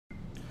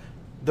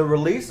The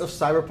release of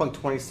Cyberpunk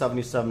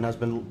 2077 has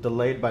been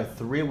delayed by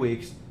 3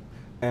 weeks,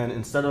 and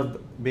instead of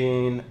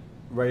being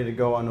ready to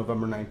go on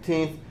November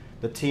 19th,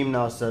 the team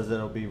now says that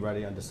it'll be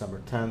ready on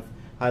December 10th.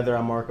 Hi there,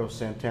 I'm Marco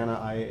Santana.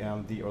 I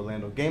am the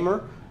Orlando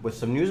Gamer with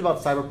some news about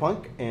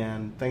Cyberpunk,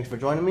 and thanks for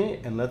joining me,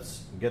 and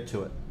let's get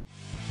to it.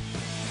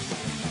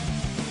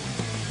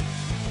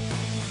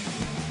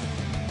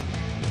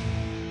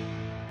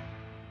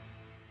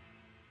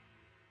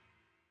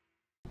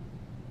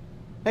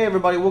 Hey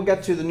everybody, we'll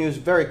get to the news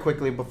very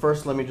quickly, but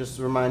first let me just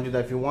remind you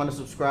that if you want to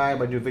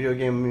subscribe, I do video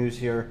game news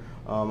here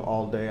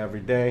all day, every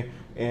day.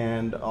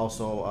 And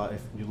also,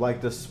 if you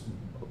like this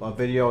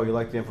video, or you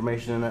like the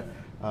information in it,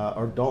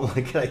 or don't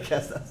like it, I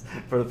guess that's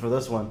for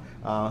this one,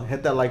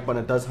 hit that like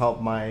button. It does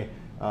help my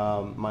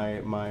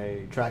my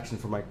traction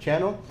for my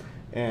channel,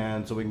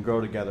 and so we can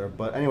grow together.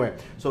 But anyway,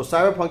 so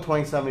Cyberpunk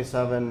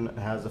 2077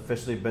 has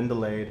officially been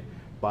delayed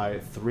by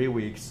 3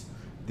 weeks.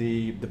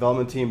 The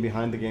development team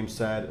behind the game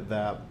said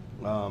that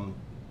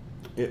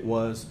it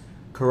was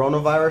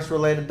coronavirus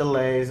related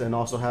delays and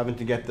also having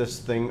to get this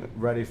thing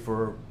ready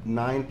for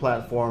 9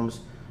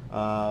 platforms,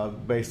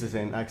 basically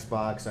saying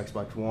Xbox,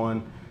 Xbox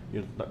One,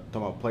 you're talking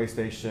about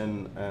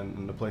PlayStation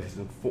and the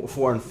PlayStation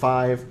 4 and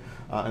 5,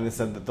 and they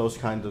said that those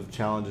kinds of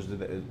challenges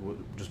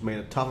just made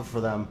it tougher for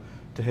them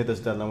to hit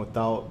this deadline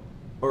without,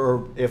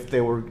 or if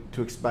they were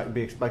to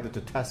be expected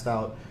to test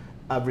out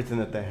everything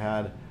that they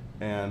had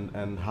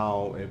and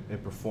how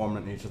it performed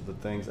in each of the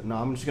things.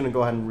 Now I'm just going to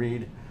go ahead and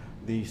read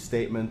the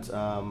statement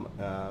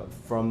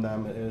from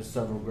them. It is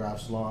several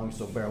graphs long,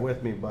 so bear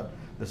with me, but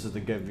this is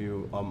to give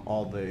you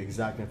all the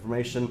exact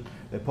information.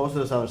 They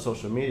posted this on their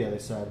social media. They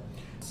said,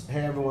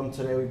 hey everyone,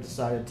 today we've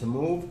decided to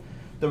move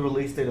the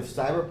release date of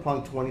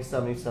Cyberpunk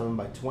 2077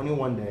 by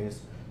 21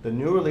 days. The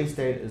new release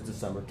date is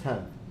December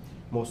 10th.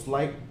 Most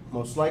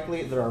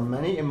likely there are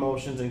many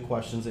emotions and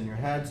questions in your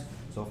heads,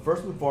 so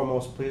first and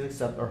foremost, please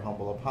accept our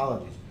humble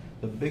apologies.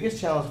 The biggest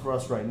challenge for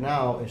us right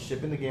now is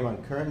shipping the game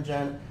on current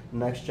gen,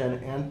 next gen,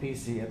 and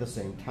PC at the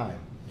same time,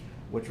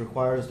 which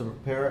requires us to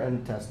prepare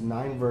and test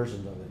 9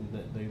 versions of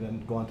it. They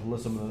then go on to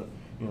list some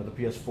of the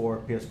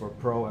PS4, PS4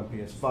 Pro, and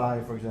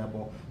PS5, for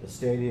example, the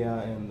Stadia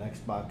and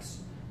Xbox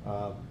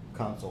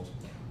consoles,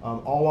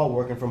 all while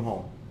working from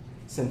home.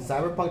 Since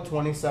Cyberpunk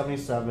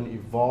 2077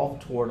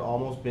 evolved toward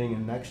almost being a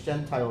next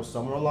gen title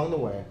somewhere along the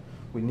way,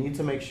 we need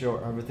to make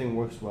sure everything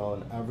works well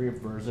and every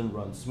version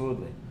runs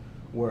smoothly.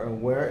 We're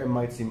aware it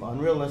might seem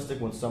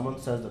unrealistic when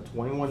someone says that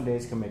 21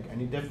 days can make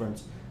any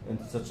difference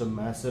in such a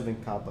massive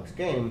and complex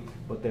game,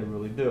 but they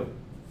really do.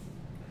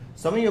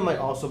 Some of you might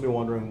also be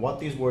wondering what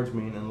these words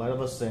mean in light of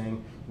us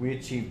saying we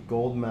achieved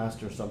Gold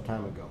Master some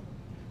time ago.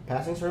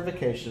 Passing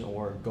certification,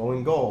 or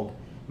going gold,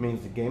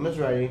 means the game is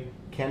ready,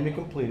 can be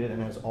completed,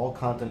 and has all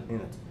content in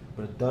it,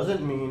 but it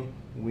doesn't mean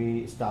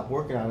we stop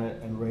working on it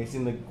and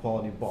raising the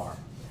quality bar.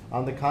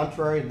 On the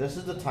contrary, this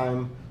is the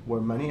time where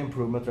many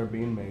improvements are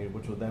being made,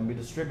 which will then be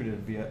distributed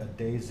via a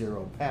day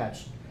 0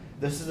 patch.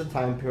 This is the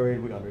time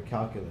period we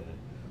undercalculated.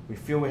 We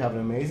feel we have an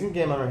amazing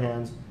game on our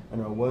hands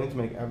and are willing to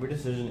make every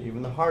decision,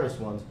 even the hardest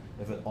ones,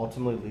 if it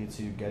ultimately leads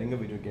to you getting a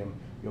video game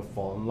you'll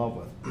fall in love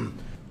with.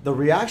 The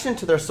reaction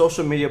to their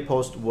social media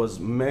post was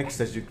mixed,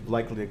 as you'd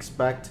likely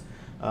expect,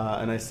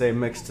 and I say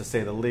mixed to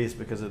say the least,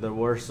 because there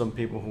were some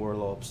people who were a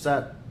little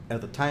upset at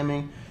the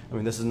timing. I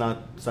mean, this is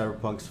not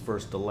Cyberpunk's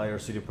first delay or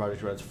CD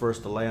Projekt Red's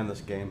first delay on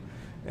this game,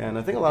 and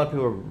I think a lot of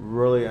people are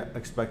really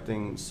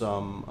expecting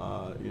some,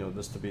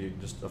 this to be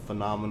just a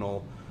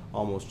phenomenal,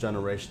 almost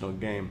generational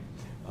game.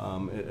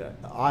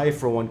 I,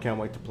 for one, can't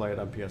wait to play it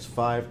on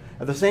PS5.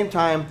 At the same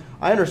time,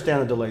 I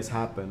understand the delays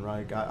happen,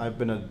 right? I've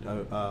been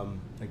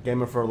a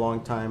gamer for a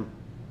long time,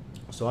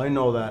 so I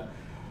know that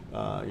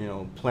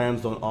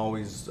plans don't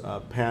always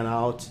pan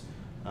out.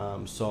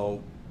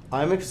 So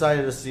I'm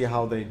excited to see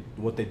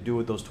what they do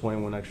with those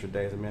 21 extra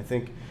days. I mean, I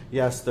think,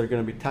 yes, they're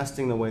going to be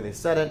testing the way they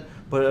said it,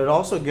 but it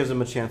also gives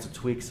them a chance to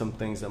tweak some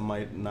things that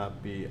might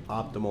not be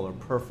optimal or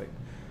perfect.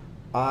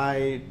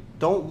 I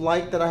don't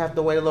like that I have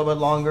to wait a little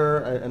bit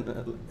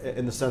longer,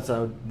 in the sense that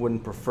I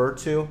wouldn't prefer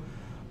to,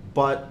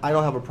 but I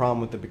don't have a problem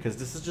with it because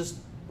this is just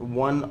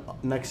one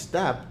next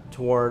step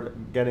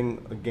toward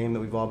getting a game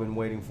that we've all been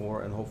waiting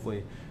for, and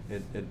hopefully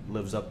it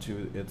lives up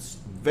to its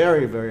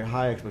very, very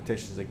high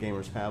expectations that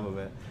gamers have of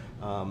it.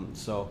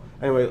 So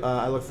anyway,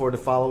 I look forward to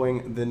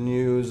following the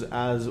news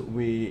as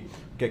we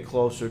get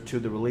closer to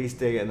the release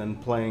date and then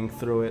playing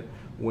through it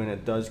when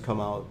it does come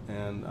out,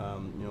 and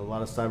a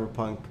lot of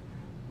Cyberpunk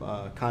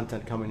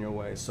content coming your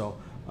way. So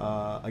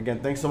again,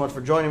 thanks so much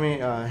for joining me.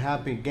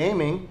 Happy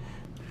gaming,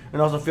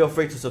 and also feel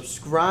free to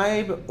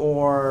subscribe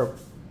or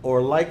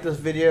like this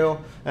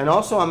video, and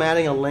also I'm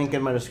adding a link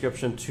in my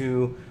description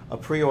to a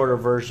pre-order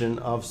version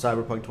of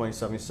Cyberpunk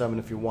 2077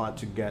 if you want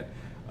to get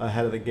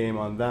ahead of the game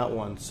on that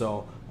one.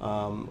 So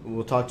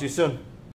we'll talk to you soon.